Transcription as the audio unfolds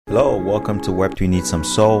Hello, welcome to Web3 Need Some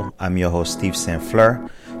Soul. I'm your host, Steve St. Fleur,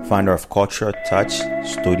 founder of Culture Touch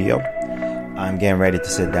Studio. I'm getting ready to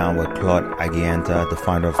sit down with Claude Eguienta, the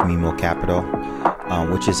founder of Mimo.capital,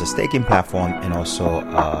 which is a staking platform and also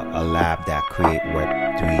a lab that create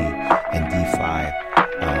Web3 and DeFi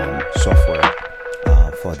software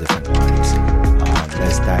for different clients.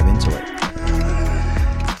 Let's dive into it.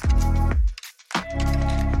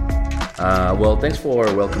 Well, thanks for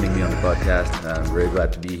welcoming me on the podcast. I'm very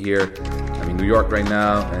glad to be here. I'm in New York right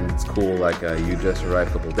now, and it's cool. You just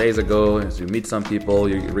arrived a couple of days ago, as you meet some people,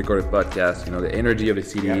 you record a podcast. You know, the energy of the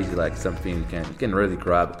city is like something you can really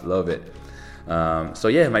grab. Love it. So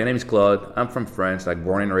yeah, my name is Claude. I'm from France,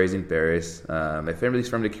 born and raised in Paris. My family's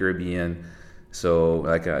from the Caribbean. So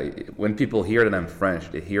when people hear that I'm French,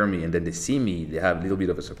 they hear me and then they see me, they have a little bit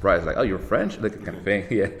of a surprise, like, oh, you're French? Like kind of thing.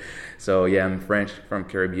 Yeah. So yeah, I'm French from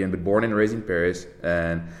Caribbean, but born and raised in Paris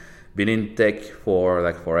and been in tech for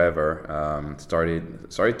then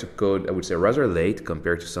started to code, I would say rather late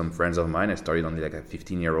compared to some friends of mine. I started only like a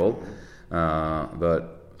 15-year-old,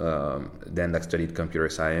 then studied computer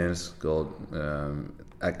science.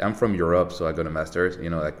 I'm from Europe, so I got a master's.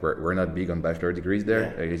 You know, we're not big on bachelor degrees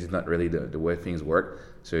there. Yeah. It's not really the way things work.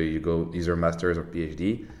 So you go either master's or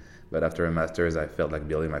PhD. But after a master's, I felt like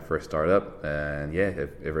building my first startup, and yeah,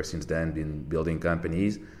 ever since then, been building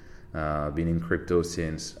companies. Been in crypto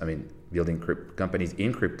building companies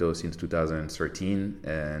in crypto since 2013,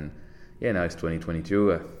 and yeah, now it's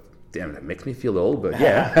 2022. Damn, that makes me feel old, but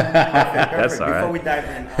yeah, that's all right. Before we dive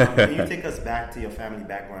in, can you take us back to your family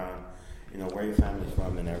background? You know, where your family's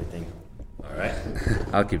from and everything. All right.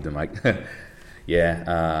 I'll keep the mic.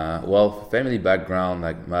 Yeah. Well, family background,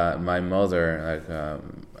 my mother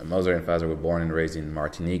and father were born and raised in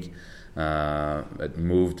Martinique, but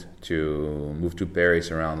moved to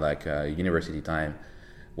Paris around university time,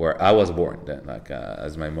 where I was born then,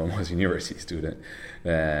 as my mom was a university student.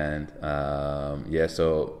 And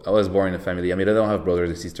so I was born in a family. I mean, I don't have brothers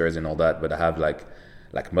and sisters and all that, but I have like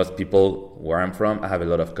most people where I'm from, I have a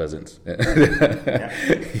lot of cousins.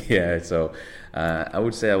 Yeah, so I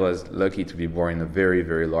would say I was lucky to be born in a very,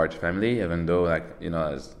 very large family, even though,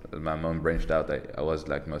 as my mom branched out, I was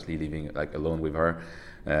mostly living alone with her.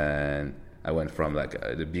 And I went from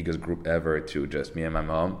the biggest group ever to just me and my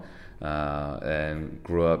mom, and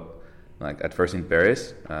grew up at first in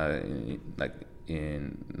Paris, in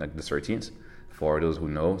the 13th, for those who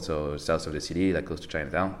know, so south of the city, close to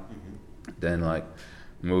Chinatown. Mm-hmm. Then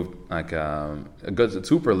moved got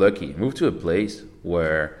super lucky. Moved to a place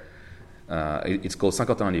where it's called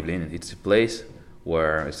Saint-Quentin-en-Yvelines. It's a place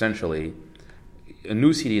where essentially a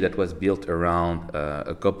new city that was built around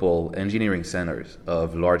a couple engineering centers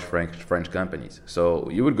of large French companies. So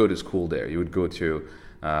you would go to school there. You would go to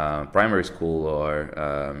primary school or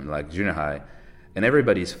junior high, and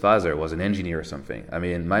everybody's father was an engineer or something. I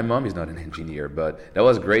mean, my mom is not an engineer, but that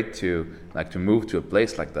was great to move to a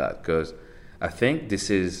place like that, because I think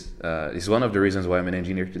this is one of the reasons why I'm an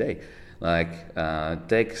engineer today.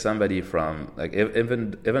 Take somebody from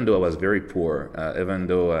even though I was very poor, even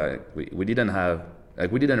though we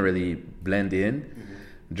didn't really blend in,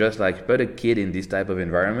 mm-hmm. Just put a kid in this type of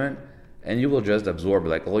environment, and you will just absorb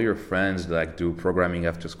all your friends do programming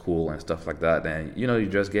after school and stuff like that, and you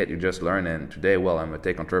just learn. And today, well, I'm a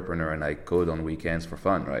tech entrepreneur and I code on weekends for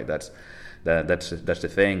fun, right? That's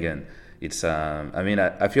the thing. And it's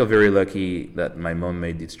I feel very lucky that my mom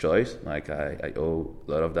made this choice. I owe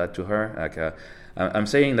a lot of that to her. I'm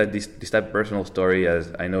saying that this type of personal story,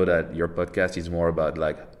 as I know that your podcast is more about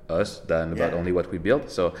us than about only what we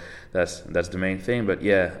built. So that's the main thing. But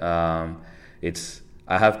yeah,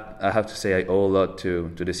 I have to say I owe a lot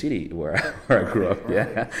to the city where I grew up. Right.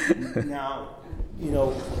 Yeah. Now,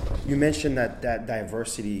 you mentioned that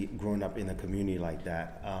diversity growing up in a community like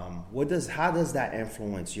that. How does that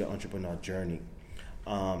influence your entrepreneurial journey?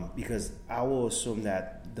 Because I will assume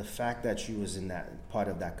that the fact that you was in that part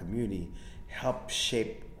of that community helped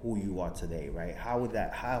shape who you are today, right? How would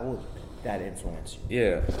that influence you?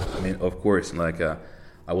 Yeah, I mean, of course,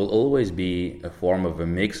 I will always be a form of a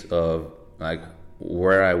mix of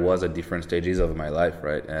where I was at different stages of my life,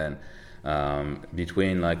 right? And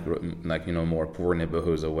between more poor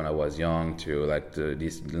neighborhoods of when I was young to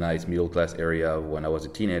this nice middle class area of when I was a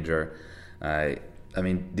teenager. I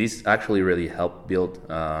mean, this actually really helped build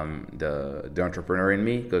the entrepreneur in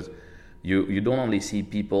me, because you don't only see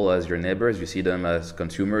people as your neighbors, you see them as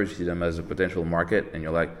consumers, you see them as a potential market, and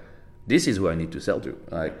you're like, this is who I need to sell to.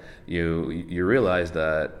 You realize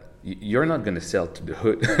that you're not going to sell to the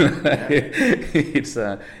hood. It's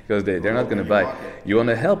because they're not going to buy. You want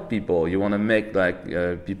to help people. You want to make like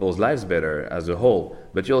people's lives better as a whole.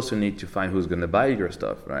 But you also need to find who's going to buy your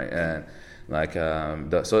stuff, right? And like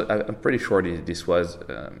so I'm pretty sure this was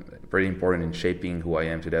pretty important in shaping who I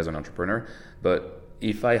am today as an entrepreneur. But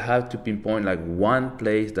if I have to pinpoint like one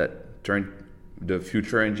place that turned the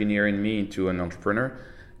future engineer in me into an entrepreneur,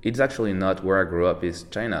 it's actually not where I grew up. It's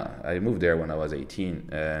China. I moved there when I was 18,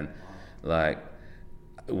 and like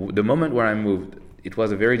the moment where I moved, it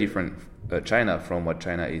was a very different China from what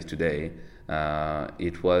China is today.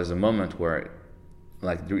 It was a moment where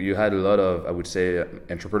like you had a lot of, I would say,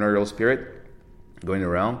 entrepreneurial spirit going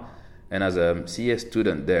around. And as a CS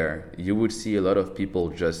student there, you would see a lot of people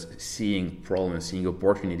just seeing problems, seeing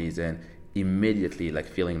opportunities, and immediately like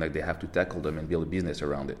feeling like they have to tackle them and build a business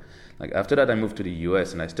around it. Like after that, I moved to the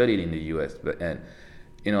US and I studied in the US. And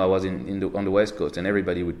you know, I was on the West Coast, and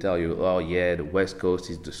everybody would tell you, oh yeah, the West Coast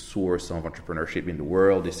is the source of entrepreneurship in the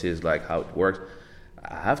world. This is like how it works.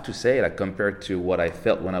 I have to say, like compared to what I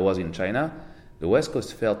felt when I was in China, the West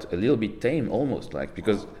Coast felt a little bit tame almost, like,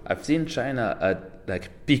 because I've seen China at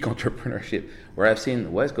like peak entrepreneurship, where I've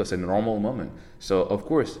seen West Coast at a normal moment. So of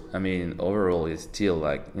course, I mean, overall it's still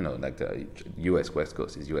like, you know, like the US West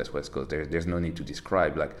Coast is US West Coast. There's no need to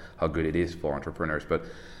describe like how good it is for entrepreneurs. But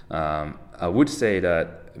I would say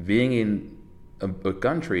that being in a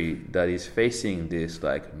country that is facing this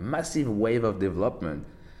like massive wave of development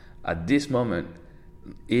at this moment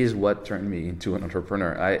is what turned me into an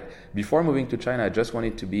entrepreneur. Before moving to China, I just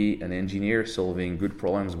wanted to be an engineer solving good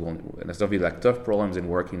problems, and stuff like tough problems, and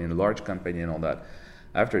working in a large company and all that.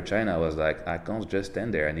 After China, I was like, I can't just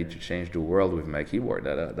stand there. I need to change the world with my keyboard.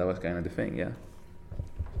 That was kind of the thing, yeah.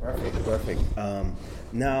 Perfect.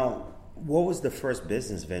 Now, what was the first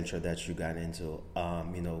business venture that you got into?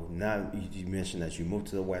 You know, now you mentioned that you moved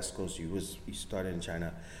to the West Coast. You started in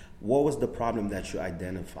China. What was the problem that you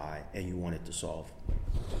identified and you wanted to solve?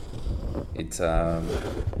 It's, I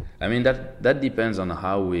mean, that depends on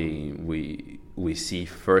how we see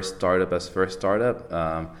first startup as first startup.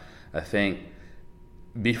 I think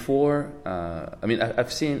before, I mean,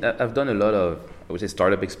 I've done a lot of, I would say,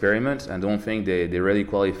 startup experiments. I don't think they really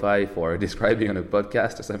qualify for describing on a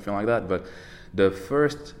podcast or something like that. But the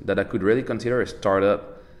first that I could really consider a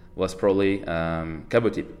startup was probably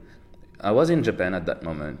Cabotip. I was in Japan at that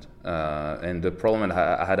moment, and the problem that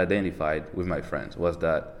I had identified with my friends was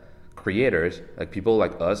that creators, like people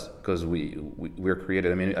like us, because we're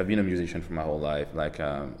creators. I mean, I've been a musician for my whole life. Like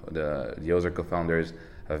the other co-founders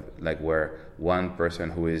have, like, were one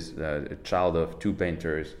person who is a child of two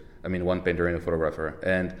painters. I mean, one painter and a photographer,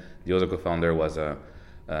 and the other co-founder was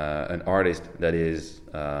an artist that is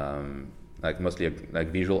like mostly a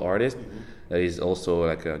visual artist. That is also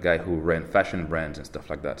like a guy who ran fashion brands and stuff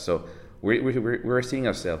like that. So we're seeing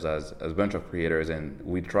ourselves as a bunch of creators, and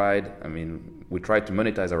we tried to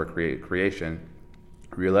monetize our creation.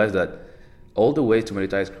 Realized that all the ways to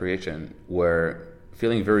monetize creation were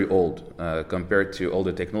feeling very old compared to all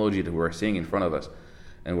the technology that we were seeing in front of us.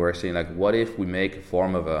 And we're saying, like, what if we make a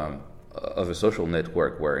form of a social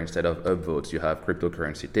network where instead of upvotes you have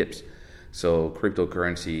cryptocurrency tips? So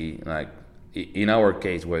cryptocurrency, like, in our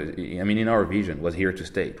case, in our vision, was here to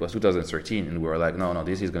stay. It was 2013, and we were like, no,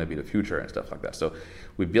 this is going to be the future and stuff like that. So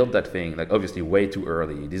we built that thing, like, obviously way too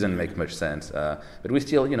early. It didn't make much sense, but we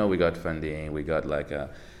still, we got funding. We got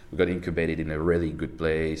we got incubated in a really good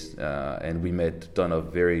place, and we met a ton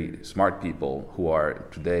of very smart people who are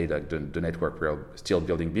today, like, the network we're still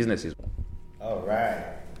building businesses. All right,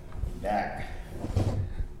 back.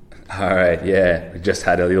 All right, yeah, we just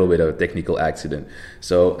had a little bit of a technical accident.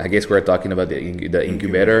 So I guess we're talking about the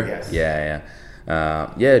incubator. Yes.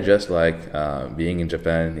 Yeah. Just like being in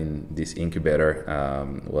Japan in this incubator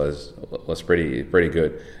was pretty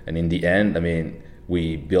good. And in the end, I mean,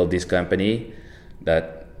 we built this company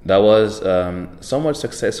that was somewhat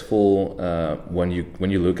successful when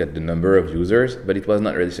you look at the number of users, but it was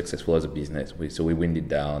not really successful as a business. So we wind it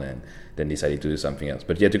down and then decided to do something else.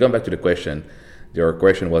 But yeah, to come back to the question. Your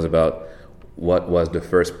question was about what was the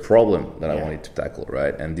first problem that I wanted to tackle,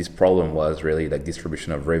 right? And this problem was really like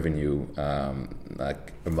distribution of revenue,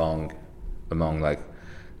 like among like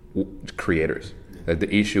creators. Like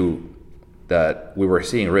the issue that we were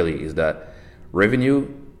seeing really is that revenue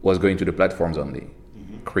was going to the platforms only.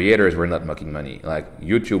 Creators were not making money. Like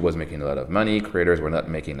YouTube was making a lot of money. Creators were not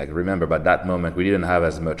making, like, remember, by that moment we didn't have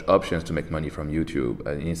as much options to make money from YouTube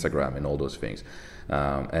and Instagram and all those things.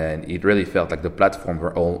 And it really felt like the platforms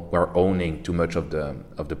were owning too much of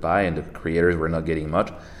the pie, and the creators were not getting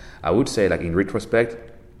much. I would say, like, in retrospect,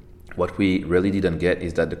 what we really didn't get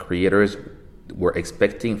is that the creators were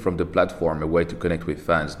expecting from the platform a way to connect with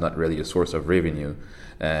fans, not really a source of revenue.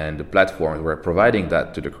 And the platforms were providing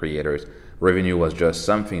that to the creators. Revenue was just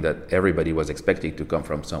something that everybody was expecting to come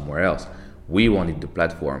from somewhere else. We wanted the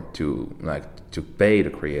platform to pay the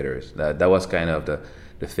creators. That was kind of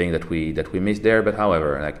the thing that we missed there. But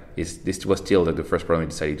however, this was still the first problem we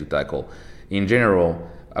decided to tackle. In general,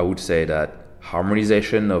 I would say that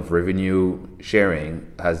harmonization of revenue sharing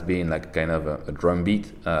has been like kind of a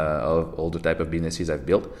drumbeat of all the type of businesses I've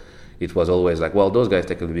built. It was always like, well, those guys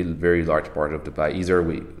take a very large part of the pie. Either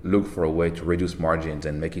we look for a way to reduce margins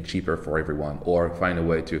and make it cheaper for everyone, or find a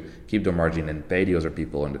way to keep the margin and pay the other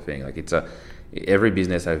people on the thing. Like every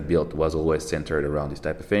business I've built was always centered around this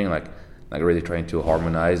type of thing, like really trying to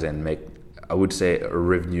harmonize and make, I would say, a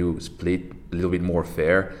revenue split a little bit more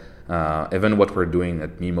fair. Even what we're doing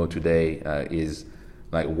at Mimo today is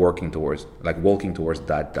like walking towards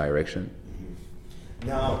that direction.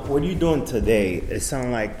 Now, what are you doing today? It sounds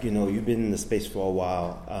like, you've been in the space for a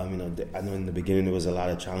while. I know in the beginning there was a lot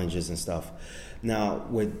of challenges and stuff. Now,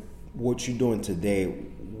 with what you're doing today,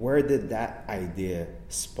 where did that idea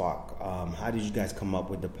spark? How did you guys come up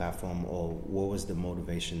with the platform, or what was the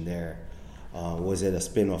motivation there? Was it a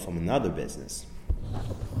spin-off from another business?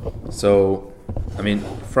 So,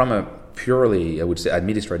 from a purely, I would say,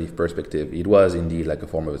 administrative perspective, it was indeed like a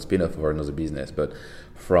form of a spin-off of another business. But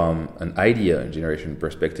from an idea generation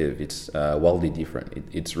perspective, it's wildly different.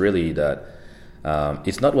 It's really that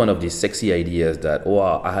it's not one of these sexy ideas that,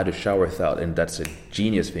 I had a shower thought and that's a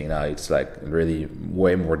genius thing. Now it's like really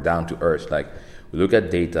way more down to earth. Like we look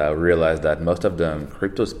at data, realize that most of the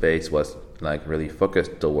crypto space was like really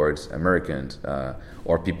focused towards Americans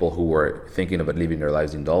or people who were thinking about living their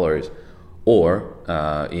lives in dollars or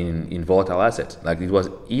in volatile assets. Like it was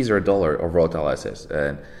either dollar or volatile assets.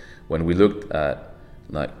 And when we looked at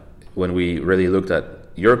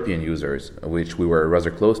European users, which we were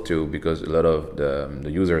rather close to because a lot of the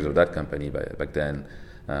users of that company back then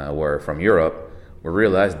were from Europe, we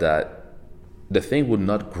realized that the thing would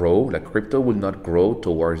not grow, like crypto would not grow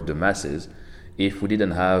towards the masses if we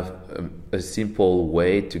didn't have a simple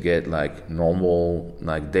way to get like normal,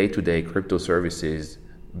 like day-to-day crypto services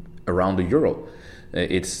around the euro.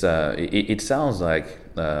 It sounds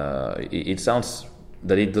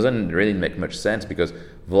that it doesn't really make much sense because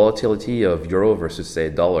volatility of euro versus say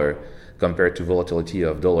dollar compared to volatility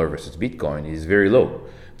of dollar versus Bitcoin is very low.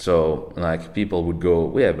 So like people would go,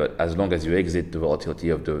 but as long as you exit the volatility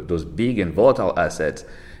of those big and volatile assets,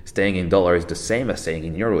 staying in dollar is the same as staying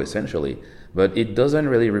in euro essentially. But it doesn't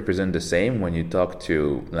really represent the same when you talk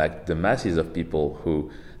to like the masses of people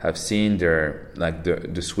who have seen their like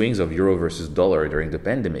the swings of euro versus dollar during the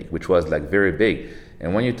pandemic, which was like very big.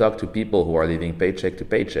 And when you talk to people who are living paycheck to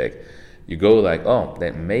paycheck, you go like,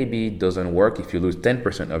 that maybe doesn't work if you lose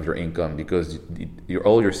 10% of your income because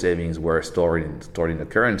all your savings were stored in a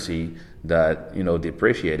currency that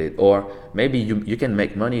depreciated, or maybe you can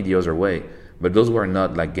make money the other way, but those were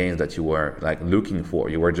not like gains that you were like looking for.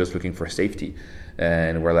 You were just looking for safety.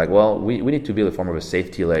 And we're like, we need to build a form of a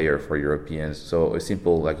safety layer for Europeans. So a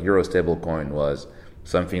simple like euro stablecoin was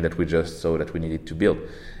something that we just saw that we needed to build.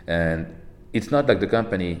 And it's not like the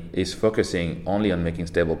company is focusing only on making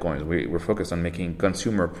stablecoins. We're focused on making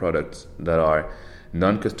consumer products that are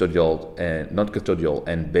non-custodial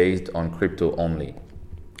and based on crypto only.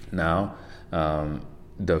 Now,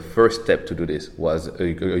 the first step to do this was a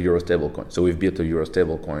euro stablecoin. So we've built a euro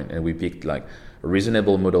stablecoin, and we picked like a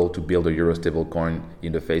reasonable model to build a euro stablecoin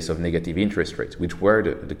in the face of negative interest rates, which were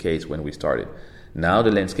the case when we started. Now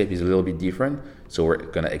the landscape is a little bit different, so we're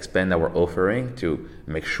going to expand our offering to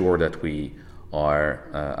make sure that we are,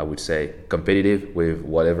 I would say, competitive with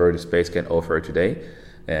whatever the space can offer today,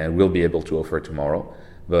 and we'll be able to offer tomorrow.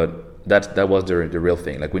 But that was the real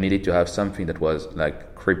thing. Like we needed to have something that was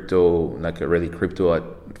like crypto, like a really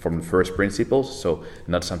crypto from the first principles. So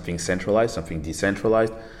not something centralized, something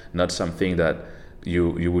decentralized, not something that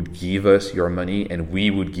you would give us your money and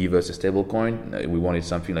we would give us a stable coin. We wanted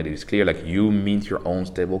something that is clear, like you mint your own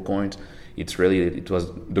stable coins.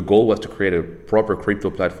 The goal was to create a proper crypto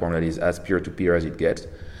platform that is as peer-to-peer as it gets,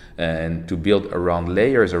 and to build around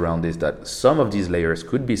layers around this, that some of these layers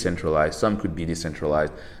could be centralized, some could be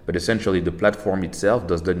decentralized, but essentially the platform itself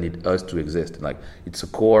does not need us to exist. Like it's a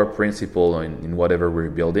core principle in whatever we're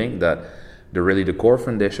building, that the core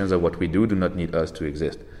foundations of what we do not need us to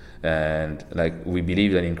exist. And like we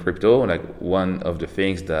believe that in crypto, like one of the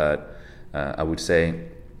things that I would say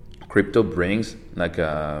crypto brings like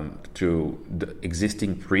to the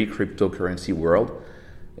existing pre-cryptocurrency world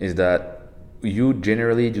is that you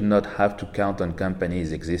generally do not have to count on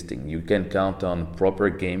companies existing. You can count on proper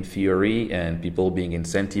game theory and people being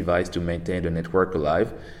incentivized to maintain the network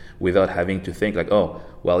alive without having to think like, oh,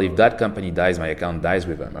 well, if that company dies, my account dies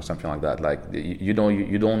with them or something like that. Like you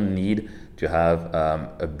don't need to have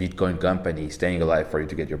a Bitcoin company staying alive for you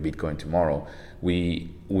to get your Bitcoin tomorrow.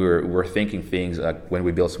 We're thinking things like when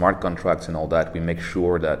we build smart contracts and all that, we make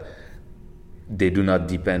sure that they do not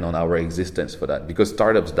depend on our existence for that, because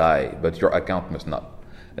startups die, but your account must not,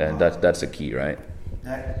 and that's a key, right?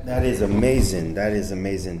 That is amazing. That is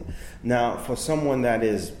amazing. Now, for someone that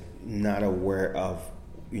is not aware of,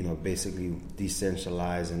 basically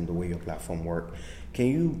decentralized and the way your platform work, can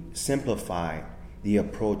you simplify the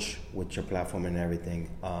approach with your platform and everything,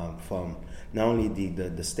 from not only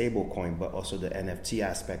the stable coin, but also the NFT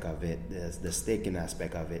aspect of it, the staking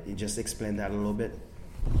aspect of it? You just explain that a little bit.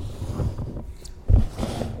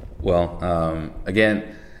 Well,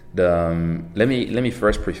 again, let me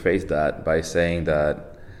first preface that by saying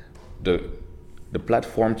that the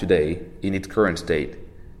platform today, in its current state,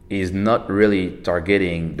 is not really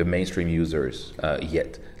targeting the mainstream users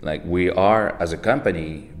yet. Like, we are, as a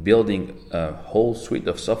company, building a whole suite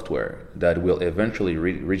of software that will eventually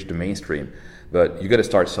reach the mainstream. But you got to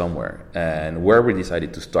start somewhere, and where we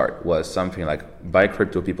decided to start was something like by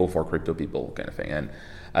crypto people for crypto people kind of thing. And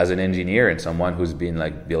as an engineer and someone who's been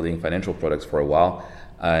like building financial products for a while,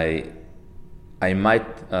 I might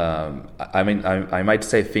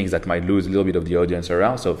say things that might lose a little bit of the audience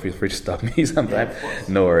around. So feel free to stop me sometime. Yeah,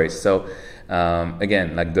 no worries. So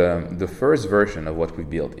again, like the first version of what we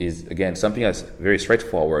built is, again, something that's very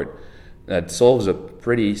straightforward, that solves a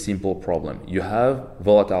pretty simple problem. You have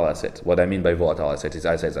volatile assets. What I mean by volatile assets is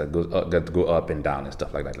assets that go up and down and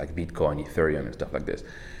stuff like that, like Bitcoin, Ethereum, and stuff like this.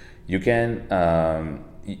 You can,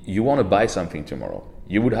 you want to buy something tomorrow.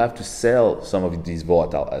 You would have to sell some of these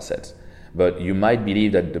volatile assets, but you might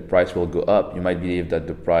believe that the price will go up. You might believe that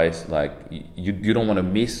the price, like, you don't want to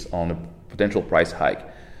miss on a potential price hike.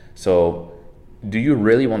 So do you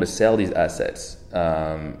really want to sell these assets?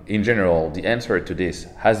 In general, the answer to this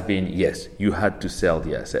has been yes, you had to sell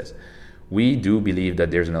the assets. We do believe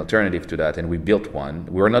that there's an alternative to that, and we built one.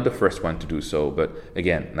 We're not the first one to do so, but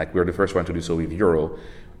again, like, we're the first one to do so with Euro.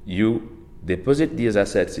 You deposit these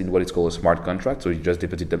assets in what is called a smart contract, so you just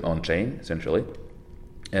deposit them on chain, essentially.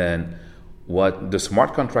 And what the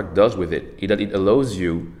smart contract does with it is that it allows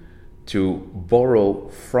you to borrow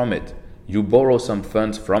from it. You borrow some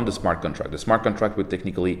funds from the smart contract. The smart contract will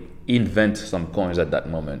technically invent some coins at that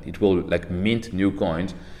moment. It will like mint new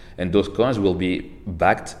coins, and those coins will be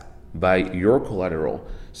backed by your collateral.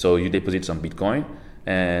 So you deposit some Bitcoin,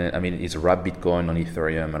 and I mean, it's wrapped Bitcoin on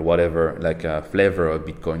Ethereum and whatever like flavor of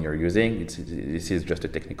Bitcoin you're using. This is just a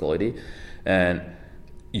technicality, and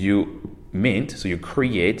you mint, so you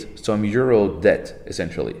create some euro debt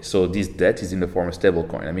essentially. So this debt is in the form of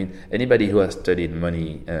stablecoin. I mean, anybody who has studied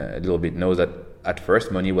money a little bit knows that at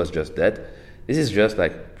first money was just debt. This is just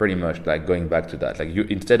like pretty much like going back to that. Like, you,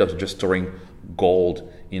 instead of just storing gold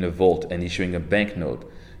in a vault and issuing a banknote,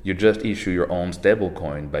 you just issue your own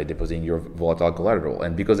stablecoin by depositing your volatile collateral.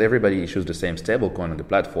 And because everybody issues the same stablecoin on the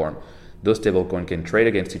platform, those stablecoins can trade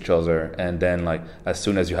against each other, and then like as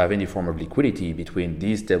soon as you have any form of liquidity between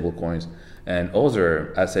these stablecoins and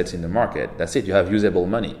other assets in the market, that's it, you have usable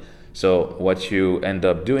money. So what you end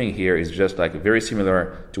up doing here is just like very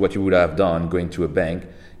similar to what you would have done going to a bank,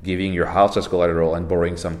 giving your house as collateral and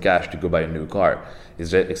borrowing some cash to go buy a new car.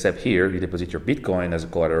 Except here, you deposit your Bitcoin as a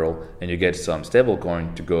collateral and you get some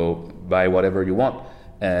stablecoin to go buy whatever you want.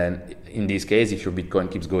 And in this case, if your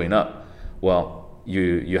Bitcoin keeps going up, well,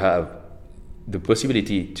 you have the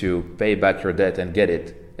possibility to pay back your debt and get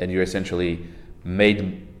it, and you essentially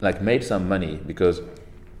made some money because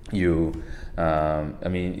you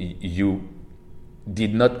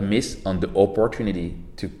did not miss on the opportunity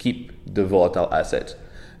to keep the volatile assets.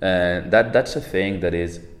 And that's a thing that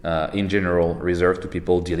is in general reserved to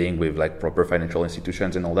people dealing with like proper financial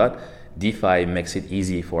institutions and all that. DeFi makes it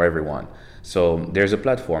easy for everyone. So there's a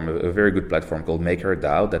platform, a very good platform called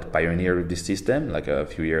MakerDAO that pioneered this system like a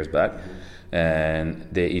few years back. And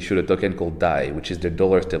they issued a token called DAI, which is the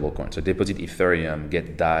dollar stablecoin. So deposit Ethereum,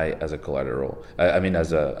 get DAI as a collateral.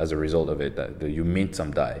 As a result of it, you mint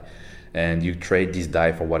some DAI, and you trade this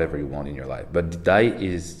DAI for whatever you want in your life. But the DAI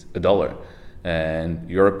is $1, and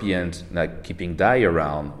Europeans like keeping DAI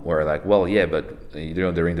around were like, well, yeah, but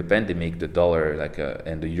during the pandemic, the dollar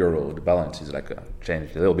and the euro, the balance is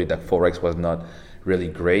changed a little bit. That forex was not really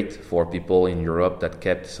great for people in Europe that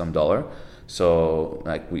kept some dollar. So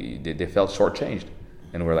they felt shortchanged,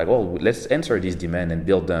 and we're like, well, let's answer this demand and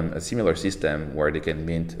build them a similar system where they can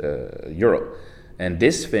mint euro. And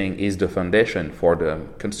this thing is the foundation for the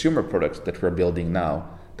consumer products that we're building now,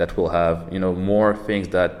 that will have, you know, more things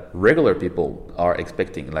that regular people are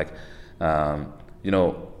expecting, like, you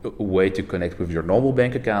know, a way to connect with your normal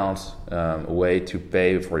bank accounts, a way to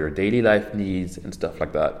pay for your daily life needs and stuff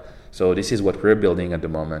like that. So this is what we're building at the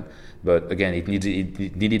moment. But again, it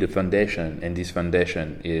needed a foundation, and this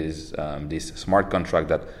foundation is this smart contract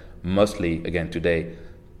that mostly, again, today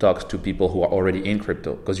talks to people who are already in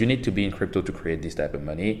crypto, because you need to be in crypto to create this type of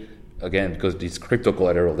money. Again, because this crypto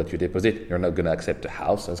collateral that you deposit, you're not going to accept a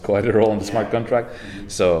house as collateral on the smart contract. Mm-hmm.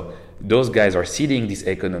 So those guys are seeding this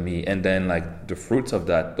economy, and then like the fruits of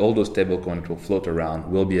that, all those stablecoins will float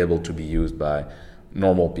around, will be able to be used by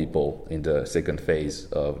normal people in the second phase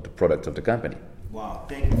of the product of the company. Wow,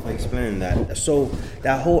 thank you for explaining that. So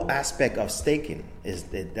that whole aspect of staking,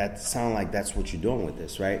 that sound like that's what you're doing with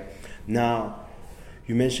this, right? Now,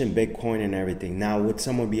 you mentioned Bitcoin and everything. Now, would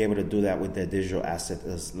someone be able to do that with their digital asset,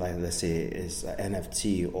 as like, let's say, is an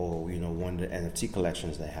NFT, or, you know, one of the NFT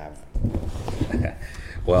collections they have?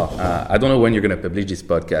 Well, I don't know when you're going to publish this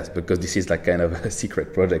podcast, because this is like kind of a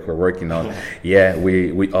secret project we're working on. Yeah,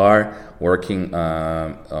 we are working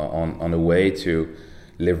on a way to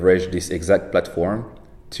leverage this exact platform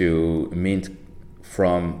to mint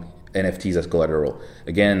from NFTs as collateral.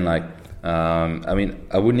 Again, like, I mean,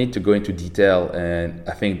 I would need to go into detail, and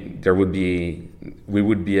I think we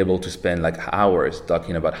would be able to spend like hours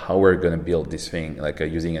talking about how we're going to build this thing, like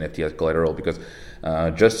using NFT as collateral, because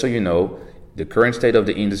just so you know, the current state of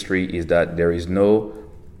the industry is that there is no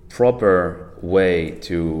proper way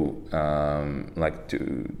to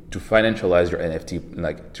to financialize your NFT,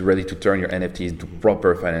 like to turn your NFTs into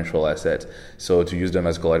proper financial assets, so to use them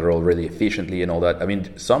as collateral really efficiently and all that. I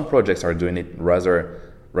mean, some projects are doing it rather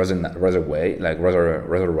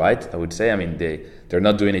right, I would say. I mean, they're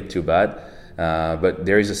not doing it too bad, but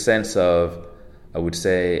there is a sense of, I would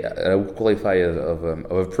say, I would qualify of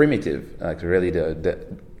a primitive, like really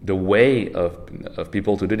the way of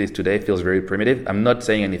people to do this today feels very primitive. I'm not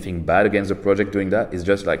saying anything bad against the project doing that. It's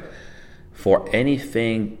just like, for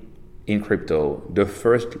anything in crypto, the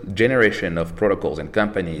first generation of protocols and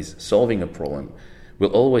companies solving a problem will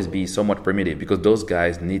always be somewhat primitive, because those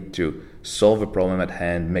guys need to solve a problem at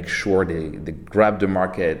hand, make sure they grab the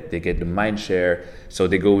market, they get the mind share, so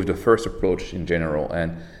they go with the first approach in general.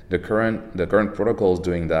 And the current protocols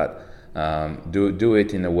doing that do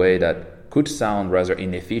it in a way that could sound rather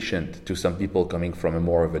inefficient to some people coming from a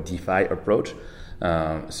more of a DeFi approach.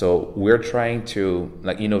 So we're trying to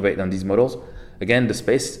like innovate on these models. Again, the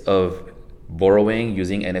space of borrowing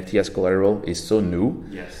using NFT as collateral is so new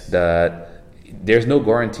that there's no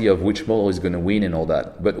guarantee of which model is going to win and all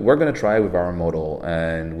that. But we're going to try with our model,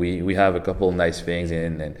 and we have a couple of nice things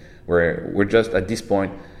in, and we're just at this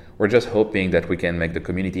point, we're just hoping that we can make the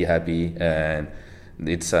community happy. And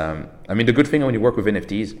it's I mean, the good thing when you work with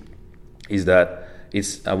NFTs is that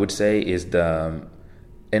I would say the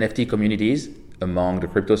NFT communities among the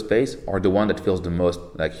crypto space are the one that feels the most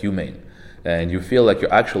like humane, and you feel like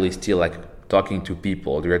you're actually still like talking to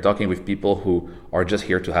people. You're talking with people who are just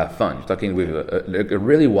here to have fun. You're talking with a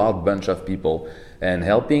really wild bunch of people, and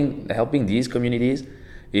helping these communities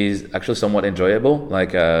is actually somewhat enjoyable.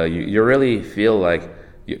 Like you really feel like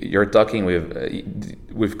you're talking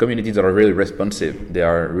with communities that are really responsive. They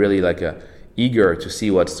are really like eager to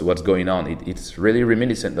see what's going on. It's really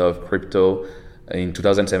reminiscent of crypto in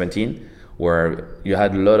 2017, where you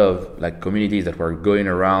had a lot of like communities that were going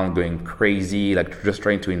around, going crazy, like just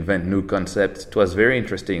trying to invent new concepts. It was very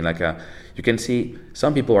interesting. Like you can see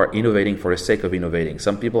some people are innovating for the sake of innovating.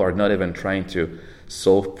 Some people are not even trying to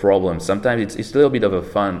solve problems. Sometimes it's a little bit of a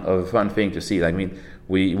fun thing to see. Like, I mean,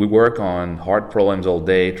 we work on hard problems all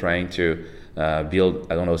day, trying to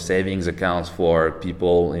build, I don't know, savings accounts for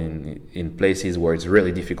people in places where it's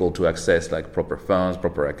really difficult to access like proper funds,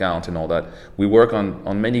 proper accounts and all that. We work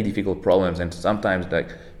on many difficult problems, and sometimes like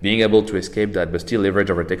being able to escape that but still leverage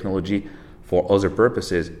our technology for other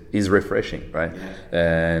purposes is refreshing, right?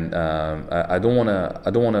 And I don't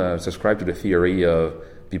want to subscribe to the theory of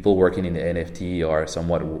people working in the NFT are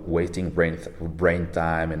somewhat wasting brain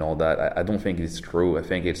time and all that. I don't think it's true. I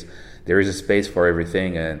think there is a space for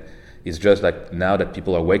everything, and it's just like now that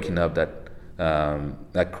people are waking up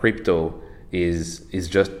that crypto is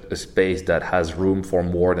just a space that has room for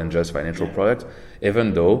more than just financial products.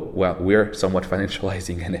 Even though, well, we're somewhat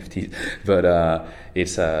financializing NFTs, but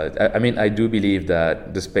I mean, I do believe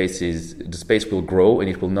that the space will grow, and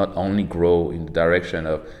it will not only grow in the direction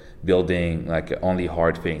of building like only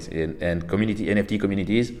hard things. And NFT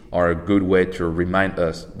communities are a good way to remind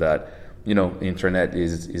us that, you know, internet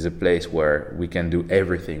is a place where we can do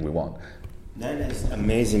everything we want. That is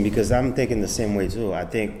amazing because I'm thinking the same way too. I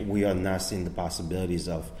think we are not seeing the possibilities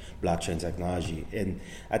of blockchain technology, and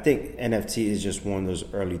I think NFT is just one of those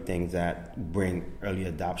early things that bring early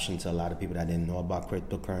adoption to a lot of people that didn't know about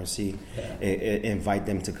cryptocurrency. It invite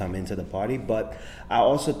them to come into the party, but I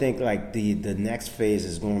also think like the next phase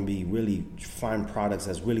is going to be really find products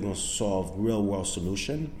that's really going to solve real world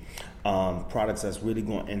solution. Products that's really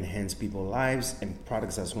going to enhance people's lives and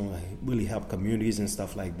products that's going to really help communities and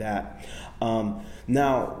stuff like that.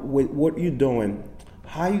 Now, with what you're doing,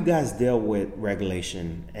 how you guys deal with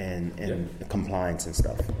regulation and compliance and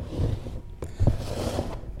stuff?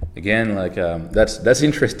 Again, like that's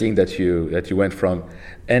interesting that you went from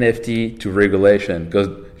NFT to regulation, because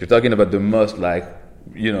you're talking about the most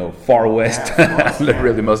far west,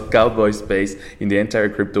 really the most cowboy space in the entire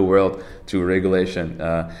crypto world to regulation.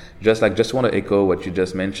 Just want to echo what you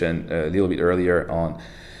just mentioned a little bit earlier on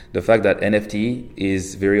the fact that NFT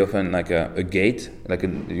is very often like a gate,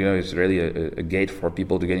 it's really a gate for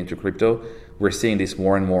people to get into crypto. We're seeing this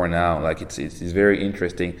more and more now. Like it's very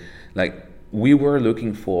interesting. Like we were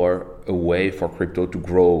looking for a way for crypto to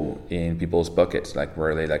grow in people's pockets. Like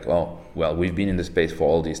where they like, oh, well, we've been in the space for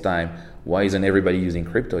all this time. Why isn't everybody using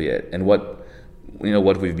crypto yet? And what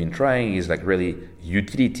we've been trying is like really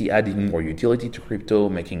adding more utility to crypto,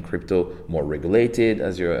 making crypto more regulated,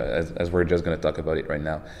 as we're just going to talk about it right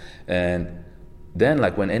now. And then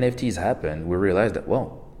like when NFTs happened, we realized that,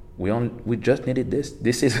 well, we just needed this.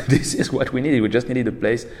 This is what we needed. We just needed a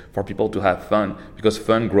place for people to have fun, because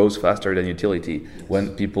fun grows faster than utility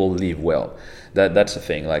when people live well. That's the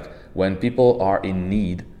thing. Like when people are in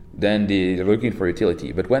need, then they're looking for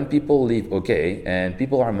utility. But when people live okay, and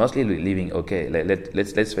people are mostly living okay,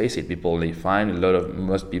 let's face it, people live fine.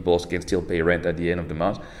 Most people can still pay rent at the end of the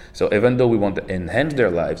month. So even though we want to enhance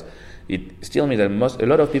their lives, it still means that a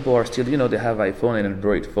lot of people are still, they have iPhone and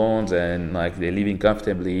Android phones, and like they're living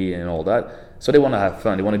comfortably and all that. So they want to have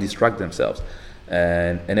fun. They want to distract themselves.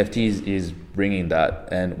 And NFTs is bringing that.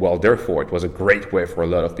 And well, therefore, it was a great way for a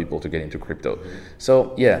lot of people to get into crypto.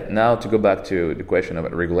 So yeah, now to go back to the question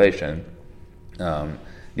about regulation,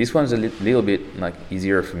 this one's a little bit like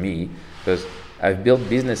easier for me because I've built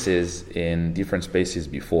businesses in different spaces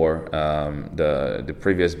before. The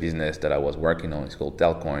previous business that I was working on is called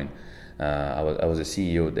Telcoin. I was a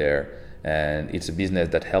CEO there, and it's a business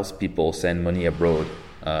that helps people send money abroad,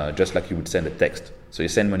 just like you would send a text. So you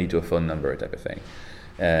send money to a phone number type of thing.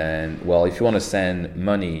 And well, if you want to send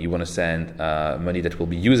money, you want to send money that will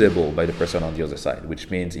be usable by the person on the other side, which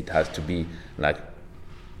means it has to be like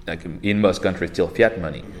in most countries still fiat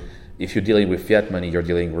money. If you're dealing with fiat money, you're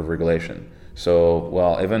dealing with regulation. So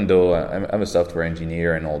well, even though I'm a software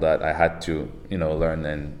engineer and all that, I had to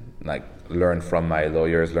learn from my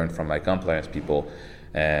lawyers, learn from my compliance people,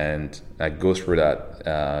 and go through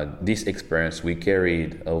that. This experience we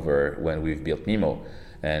carried over when we've built Mimo,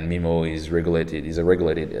 and Mimo is a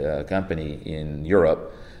regulated company in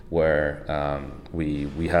Europe, where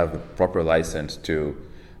we have a proper license to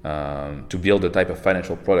build the type of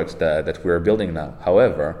financial products that we're building now.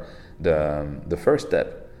 However, the first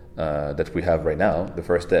step that we have right now, the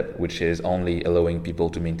first step, which is only allowing people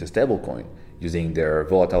to mint a stablecoin using their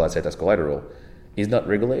volatile asset as collateral, is not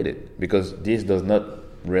regulated, because this does not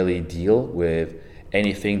really deal with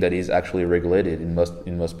anything that is actually regulated in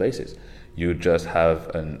most places. You just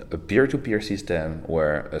have a peer-to-peer system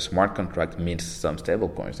where a smart contract mints some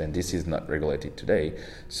stablecoins, and this is not regulated today.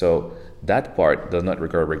 So that part does not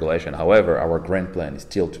require regulation. However, our grand plan is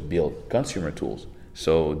still to build consumer tools.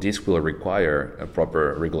 So this will require a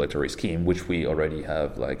proper regulatory scheme, which we already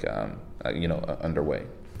have underway.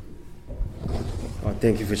 Oh,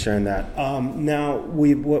 thank you for sharing that. Now,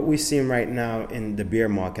 what we're seeing right now in the bear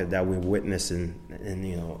market that we're witnessing,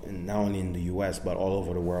 and not only in the U.S. but all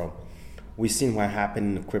over the world, we've seen what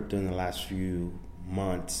happened in the crypto in the last few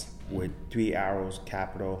months with Three Arrows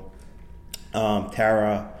Capital,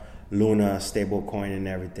 Terra, Luna, stablecoin, and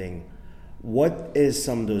everything. What is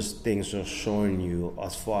some of those things are showing you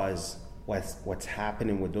as far as what's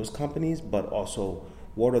happening with those companies, but also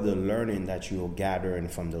what are the learning that you're gathering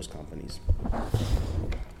from those companies?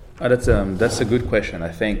 That's a good question. I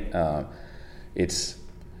think it's,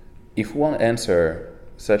 if we want to answer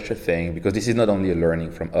such a thing, because this is not only a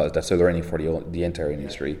learning from us, that's a learning for the entire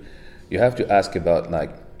industry. You have to ask about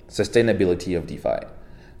sustainability of DeFi.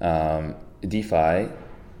 DeFi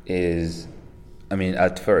is,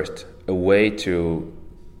 at first, a way to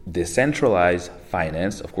decentralize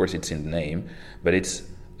finance. Of course, it's in the name, but it's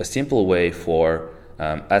a simple way for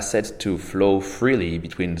assets to flow freely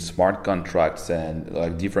between smart contracts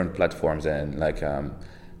and different platforms and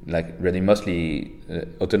really mostly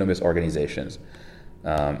autonomous organizations.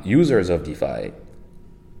 users of DeFi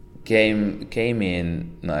came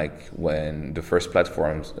in like when the first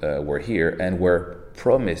platforms were here and were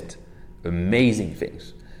promised amazing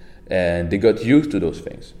things, and they got used to those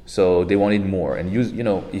things, so they wanted more. And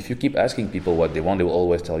if you keep asking people what they want, they will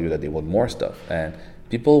always tell you that they want more stuff, and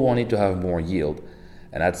people wanted to have more yield.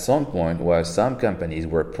 And at some point, while some companies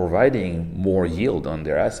were providing more yield on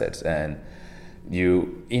their assets, and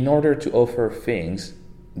in order to offer things,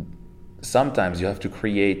 sometimes you have to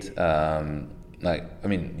create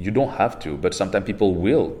you don't have to, but sometimes people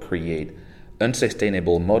will create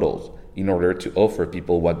unsustainable models in order to offer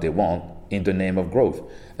people what they want in the name of growth.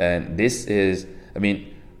 And this is,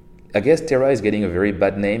 I guess Terra is getting a very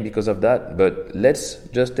bad name because of that, but let's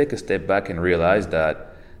just take a step back and realize that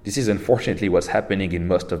this is unfortunately what's happening in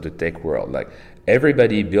most of the tech world. Like,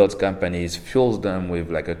 everybody builds companies, fuels them with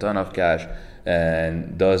like a ton of cash,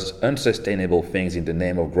 and does unsustainable things in the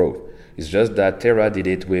name of growth. It's just that Terra did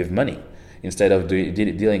it with money, instead of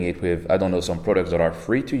dealing it with, some products that are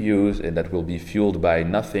free to use and that will be fueled by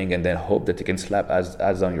nothing, and then hope that you can slap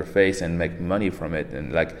ads on your face and make money from it.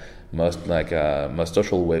 And like most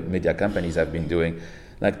social media companies have been doing,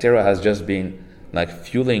 like Terra has just been like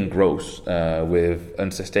fueling growth with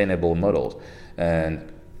unsustainable models.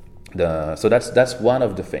 And so that's one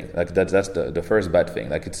of the things. Like that's the first bad thing.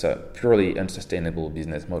 Like, it's a purely unsustainable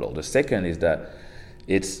business model. The second is that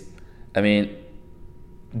it's been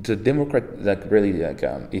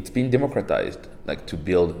democratized, like, to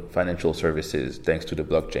build financial services thanks to the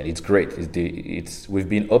blockchain. It's great. We've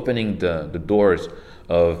been opening the doors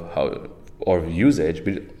of usage,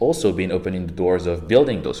 but also been opening the doors of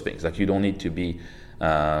building those things. Like, you don't need to be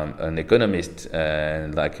an economist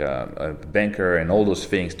and like a banker and all those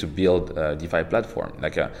things to build a DeFi platform.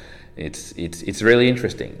 Like, it's really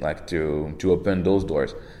interesting, like, to open those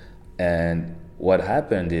doors. And what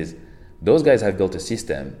happened is, those guys have built a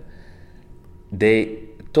system. They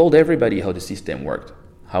told everybody how the system worked.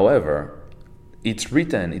 However, it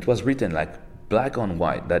was written like black on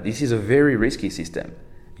white that this is a very risky system.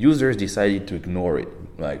 Users decided to ignore it,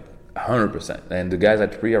 like 100%. And the guys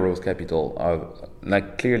at Mimo.capital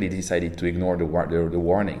like clearly decided to ignore the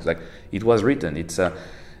warnings. Like, it was written.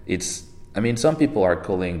 Some people are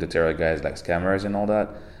calling the Terra guys like scammers and all that.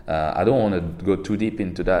 I don't want to go too deep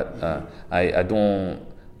into that. I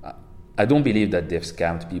don't believe that they've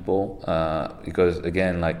scammed people, because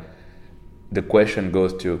again, like, the question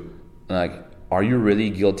goes to, like, are you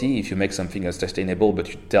really guilty if you make something unsustainable but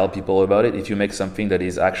you tell people about it? If you make something that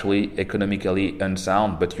is actually economically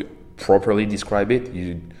unsound but you properly describe it,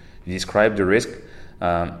 you describe the risk.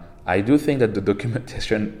 I do think that the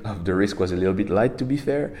documentation of the risk was a little bit light, to be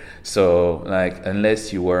fair. So, like,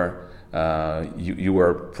 unless you were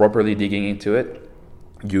properly digging into it,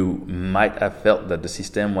 you might have felt that the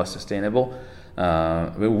system was sustainable.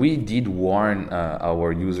 We did warn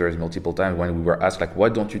our users multiple times when we were asked, like, why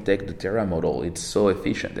don't you take the Terra model? It's so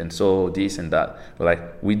efficient and so this and that. But,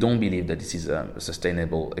 like, we don't believe that this is a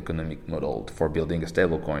sustainable economic model for building a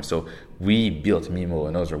stablecoin. So we built Mimo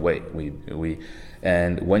another way.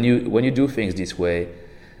 And when you do things this way,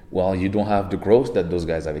 well, you don't have the growth that those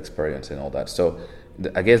guys have experienced and all that. So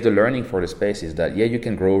I guess the learning for the space is that, you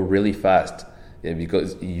can grow really fast. Yeah,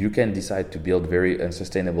 because you can decide to build very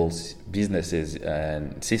unsustainable businesses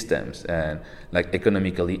and systems and like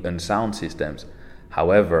economically unsound systems.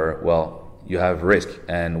 However, well, you have risk.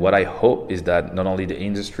 And what I hope is that not only the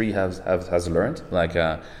industry has learned,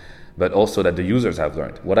 but also that the users have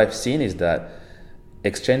learned. What I've seen is that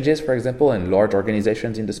exchanges, for example, and large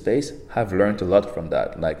organizations in the space have learned a lot from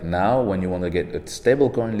that. Like, now, when you want to get a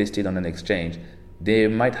stablecoin listed on an exchange, they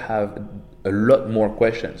might have a lot more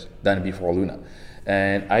questions than before Luna.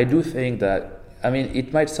 And I do think that,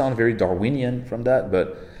 it might sound very Darwinian from that,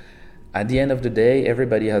 but at the end of the day,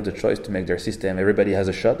 everybody has the choice to make their system. Everybody has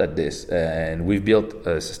a shot at this. And we've built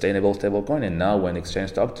a sustainable stablecoin. And now when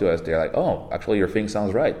exchange talk to us, they're like, oh, actually your thing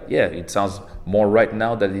sounds right. Yeah, it sounds more right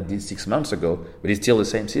now than it did 6 months ago, but it's still the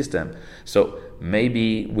same system. So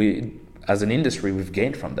maybe we, as an industry, we've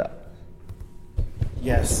gained from that.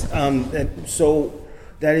 Yes. So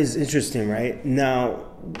that is interesting, right? Now,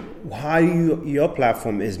 how your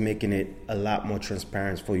platform is making it a lot more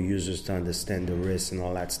transparent for users to understand the risks and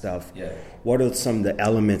all that stuff. Yeah. What are some of the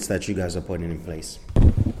elements that you guys are putting in place?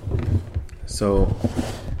 So,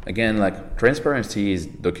 again, like, transparency is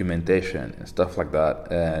documentation and stuff like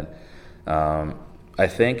that. And I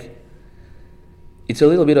think it's a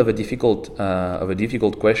little bit of a difficult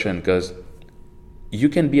question, because you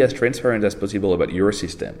can be as transparent as possible about your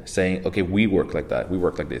system, saying, okay, we work like that, we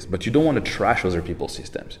work like this, but you don't want to trash other people's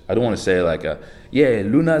systems. I don't want to say like, yeah,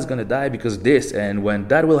 Luna is going to die because this, and when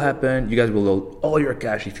that will happen, you guys will lose all your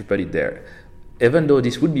cash if you put it there. Even though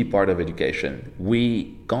this would be part of education,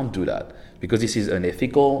 we can't do that because this is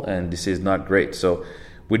unethical and this is not great. So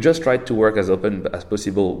we just try to work as open as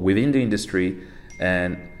possible within the industry.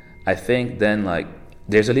 And I think then like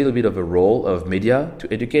there's a little bit of a role of media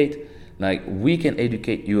to educate. Like we can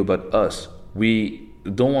educate you about us. We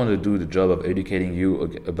don't want to do the job of educating you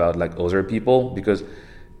about like other people because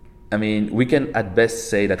I mean, we can at best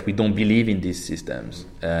say that we don't believe in these systems.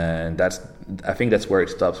 And I think that's where it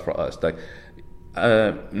stops for us. Like,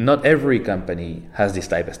 not every company has this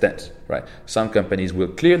type of stance, right? Some companies will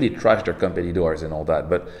clearly trash their company doors and all that,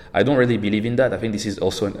 but I don't really believe in that. I think this is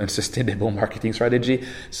also an unsustainable marketing strategy.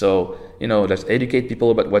 So, let's educate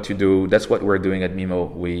people about what you do. That's what we're doing at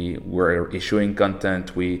Mimo. We're issuing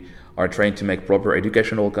content. We are trying to make proper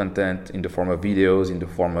educational content in the form of videos, in the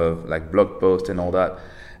form of like blog posts and all that.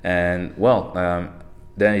 And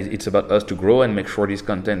then it's about us to grow and make sure this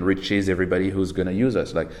content reaches everybody who's going to use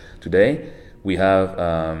us. Like today, we have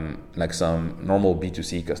like some normal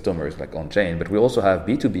B2C customers like on chain, but we also have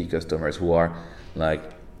B2B customers who are like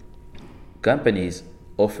companies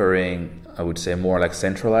offering, I would say, more like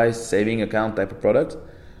centralized saving account type of products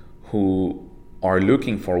who are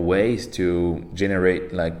looking for ways to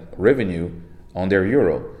generate like revenue on their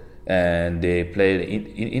euro. And they play an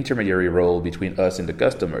intermediary role between us and the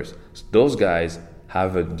customers. So those guys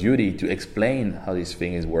have a duty to explain how this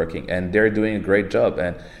thing is working, and they're doing a great job.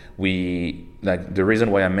 And the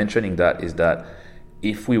reason why I'm mentioning that is that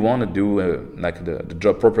if we want to do the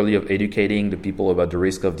job properly of educating the people about the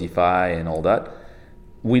risk of DeFi and all that,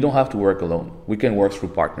 we don't have to work alone. We can work through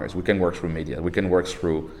partners. We can work through media. We can work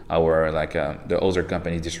through our the other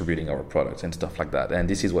companies distributing our products and stuff like that. And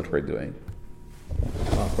this is what we're doing.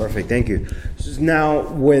 Oh, perfect. Thank you. So now,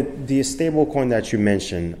 with the stable coin that you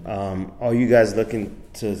mentioned, are you guys looking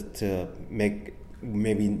to make,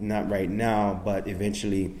 maybe not right now, but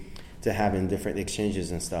eventually to have in different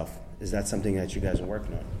exchanges and stuff? Is that something that you guys are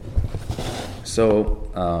working on?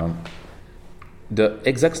 So the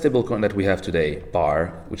exact stablecoin that we have today,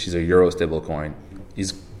 PAR, which is a euro stablecoin,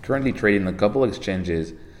 is currently traded in a couple of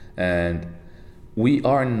exchanges, and we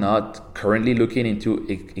are not currently looking into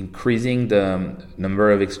increasing the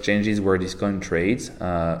number of exchanges where this coin trades,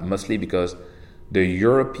 mostly because the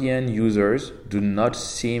European users do not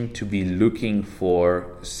seem to be looking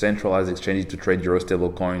for centralized exchanges to trade euro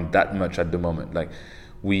stablecoin that much at the moment. Like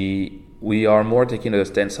we are more taking a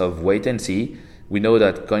stance of wait and see. We know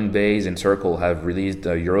that Coinbase and Circle have released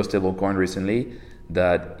a euro stablecoin recently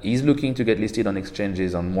that is looking to get listed on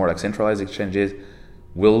exchanges, on more like centralized exchanges.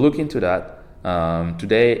 We'll look into that.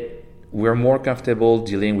 Today, we're more comfortable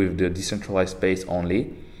dealing with the decentralized space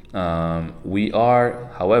only. We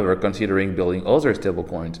are, however, considering building other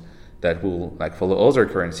stablecoins that will like follow other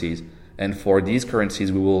currencies, and for these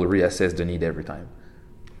currencies, we will reassess the need every time.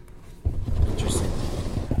 Interesting.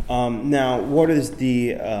 Now, what is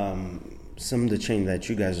the some of the chain that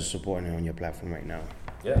you guys are supporting on your platform right now?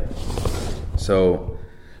 Yeah. So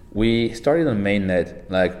we started on mainnet,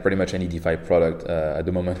 like pretty much any DeFi product at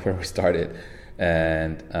the moment where we started,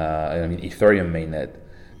 and Ethereum mainnet,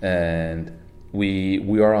 and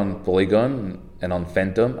we are on Polygon and on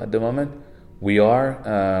Phantom at the moment. We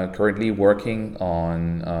are currently working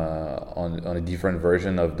on a different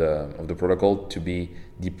version of the protocol to be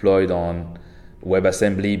deployed on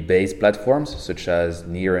WebAssembly based platforms such as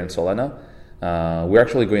Near and Solana. We're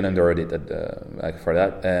actually going under audit for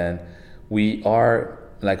that, and we are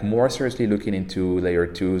like more seriously looking into layer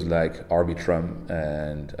 2s like Arbitrum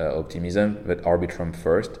and Optimism, but Arbitrum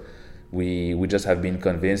first. We just have been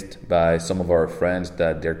convinced by some of our friends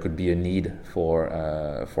that there could be a need for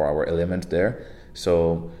our element there.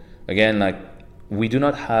 So again, like we do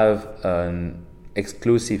not have an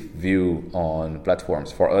exclusive view on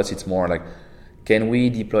platforms. For us, it's more like, can we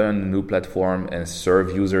deploy on a new platform and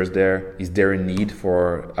serve users there? Is there a need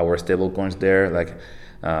for our stablecoins there? Like,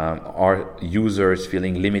 are users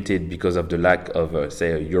feeling limited because of the lack of,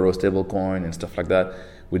 say, a euro stablecoin and stuff like that?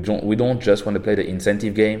 We don't just want to play the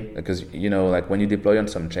incentive game, because like when you deploy on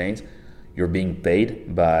some chains, you're being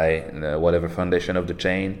paid by whatever foundation of the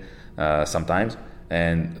chain sometimes,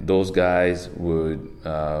 and those guys would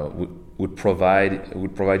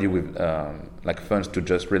provide you with like funds to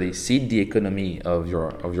just really seed the economy of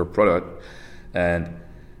your product, and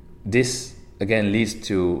this again leads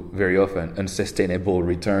to very often unsustainable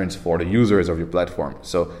returns for the users of your platform.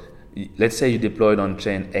 So let's say you deployed on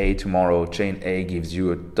chain A tomorrow. Chain A gives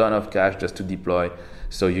you a ton of cash just to deploy.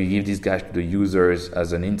 So you give this cash to the users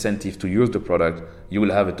as an incentive to use the product. You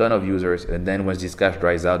will have a ton of users, and then once this cash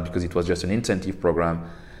dries out, because it was just an incentive program,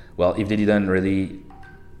 well, if they didn't really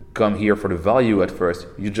come here for the value at first,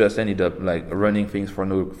 you just ended up like running things for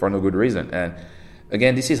no good reason. And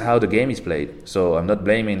again, this is how the game is played. So I'm not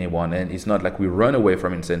blaming anyone, and it's not like we run away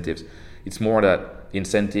from incentives. It's more that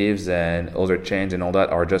incentives and other change and all that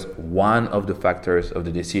are just one of the factors of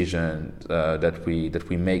the decision that we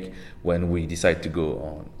make when we decide to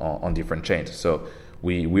go on different chains. So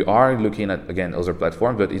we are looking at, again, other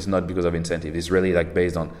platforms, but it's not because of incentive. It's really like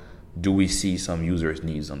based on, do we see some users'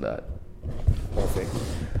 needs on that? Perfect.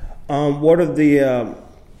 What are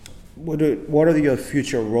your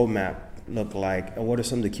future roadmap look like, and what are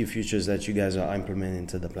some of the key features that you guys are implementing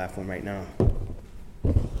to the platform right now?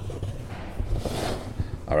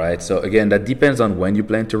 All right. So again, that depends on when you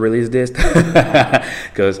plan to release this,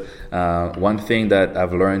 because one thing that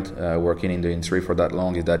I've learned working in the industry for that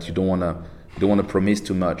long is that you don't want to promise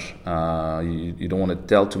too much. You don't want to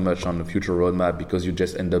tell too much on the future roadmap, because you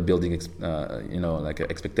just end up building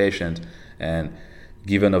expectations. And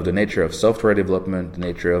given of the nature of software development, the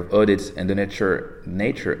nature of audits, and the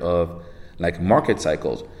nature of like market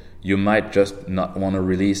cycles, you might just not want to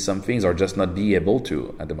release some things, or just not be able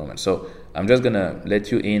to at the moment. So I'm just going to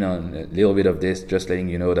let you in on a little bit of this, just letting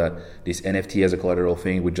you know that this NFT as a collateral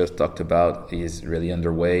thing we just talked about is really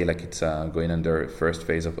underway. Like it's going under first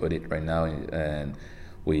phase of audit right now, and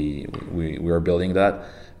we are building that.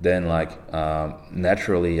 Then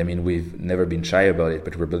naturally, I mean, we've never been shy about it,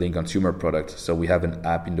 but we're building consumer products. So we have an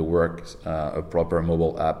app in the works, a proper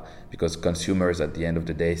mobile app, because consumers at the end of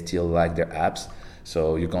the day still like their apps.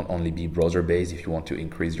 So you can't only be browser-based if you want to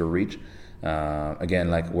increase your reach.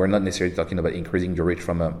 Again, we're not necessarily talking about increasing your reach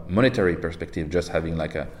from a monetary perspective, just having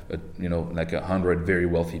like 100 very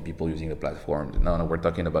wealthy people using the platform. No, we're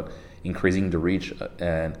talking about increasing the reach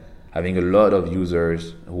and having a lot of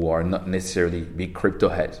users who are not necessarily big crypto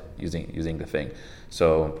heads using the thing.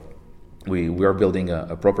 So we are building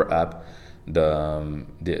a proper app.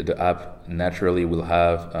 The app naturally will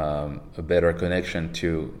have a better connection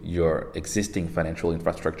to your existing financial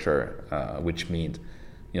infrastructure, which means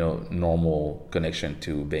normal connection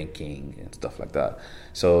to banking and stuff like that.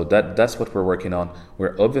 So that's what we're working on.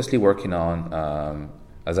 We're obviously working on,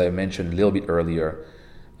 as I mentioned a little bit earlier,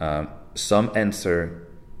 some answer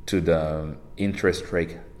to the interest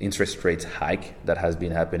rates hike that has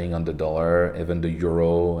been happening on the dollar, even the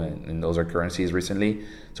euro, and other currencies recently.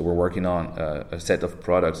 So we're working on a set of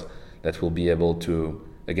products that will be able to,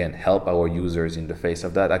 again, help our users in the face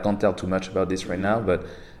of that. I can't tell too much about this right now, but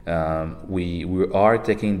we are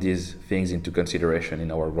taking these things into consideration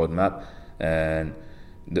in our roadmap, and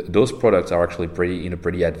those products are actually in a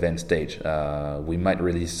pretty advanced stage. We might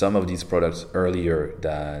release some of these products earlier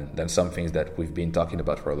than some things that we've been talking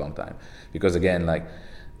about for a long time, because again,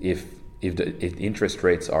 if interest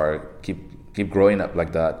rates keep growing up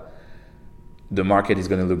like that, the market is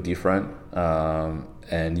going to look different,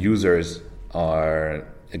 and users are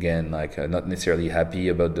again not necessarily happy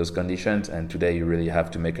about those conditions. And today you really have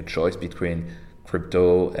to make a choice between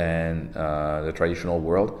crypto and the traditional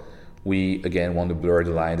world. We again want to blur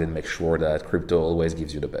the lines and make sure that crypto always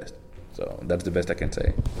gives you the best. So that's the best I can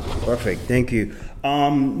say. Perfect, thank you.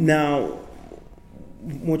 Now,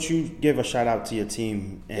 won't you give a shout out to your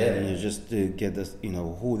team and just to get this,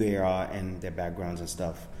 who they are and their backgrounds and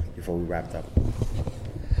stuff before we wrap up?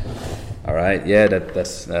 All right, yeah,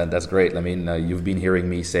 that's great. I mean, you've been hearing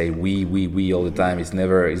me say we all the time. It's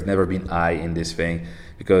never been I in this thing,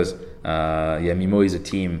 because Mimo is a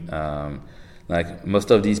team.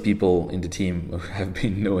 Most of these people in the team have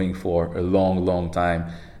been knowing for a long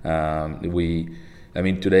time.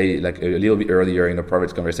 Today, a little bit earlier in a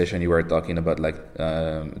private conversation, you were talking about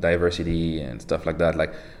diversity and stuff like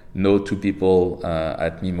that. No two people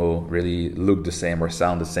at Mimo really look the same or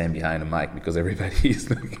sound the same behind a mic, because everybody is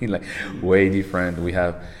looking way different. We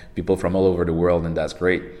have people from all over the world, and that's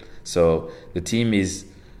great. So the team is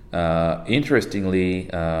interestingly,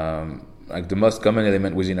 the most common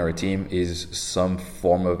element within our team is some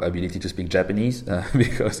form of ability to speak Japanese,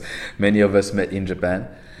 because many of us met in Japan.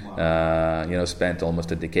 Spent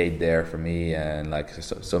almost a decade there for me, and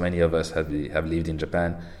so many of us have lived in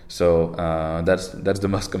Japan. So that's the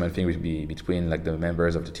most common thing between the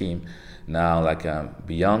members of the team. Now,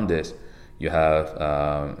 beyond this, you have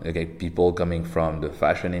people coming from the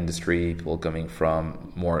fashion industry, people coming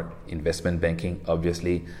from more investment banking,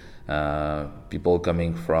 obviously, people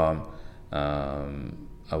coming from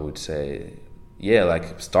I would say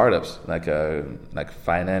startups,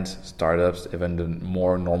 finance startups, even the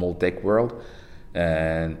more normal tech world.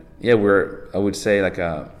 And we're, I would say,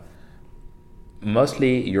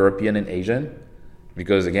 mostly European and Asian,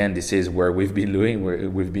 because again, this is where we've been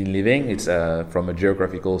living. It's from a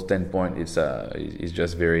geographical standpoint, it's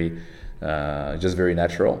just very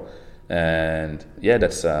natural, and yeah,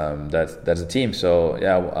 that's the team. So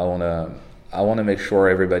yeah, I wanna make sure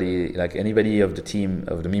everybody, like anybody of the team,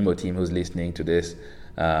 of the Mimo team who's listening to this,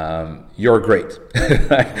 you're great.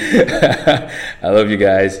 I love you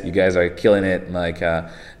guys. You guys are killing it. Like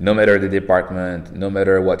no matter the department, no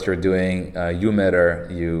matter what you're doing, you matter.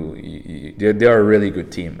 They're a really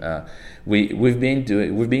good team. We've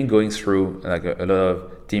been going through like a lot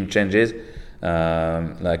of team changes,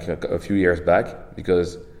 like a few years back,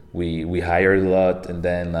 because we hired a lot, and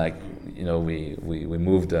then like we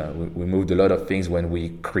moved a lot of things when we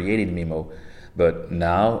created Mimo. But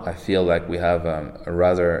now I feel like we have a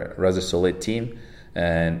rather solid team,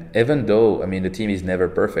 and even though the team is never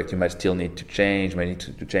perfect, you might still need to change,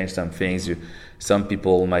 some things. Some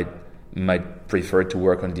people might prefer to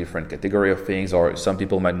work on different category of things, or some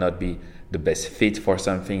people might not be the best fit for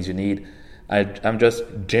some things you need. I'm just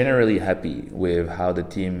generally happy with how the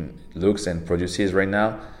team looks and produces right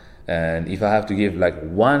now. And if I have to give like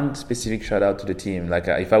one specific shout out to the team, like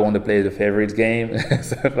if I want to play the favorites game,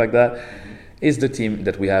 stuff like that, is the team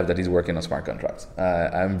that we have that is working on smart contracts.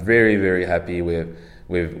 I'm very, very happy with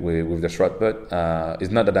the Shroudbot.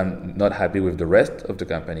 It's not that I'm not happy with the rest of the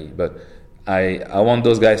company, but I want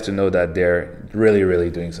those guys to know that they're really,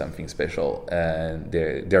 really doing something special, and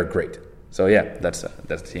they're great. So yeah, that's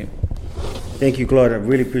the team. Thank you, Claude. I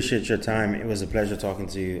really appreciate your time. It was a pleasure talking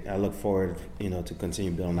to you. I look forward, to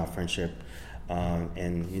continue building our friendship. And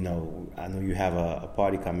I know you have a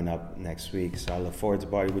party coming up next week, so I look forward to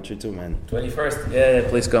party with you too, man. 21st, yeah,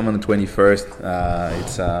 please come on the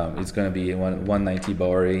 21st. It's gonna be 190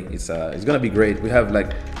 Bowery. It's gonna be great. We have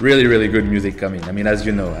like really, really good music coming. As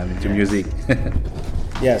you know, I'm into music.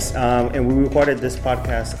 Yes, and we recorded this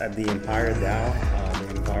podcast at the Empire DAO. The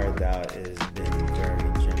Empire DAO is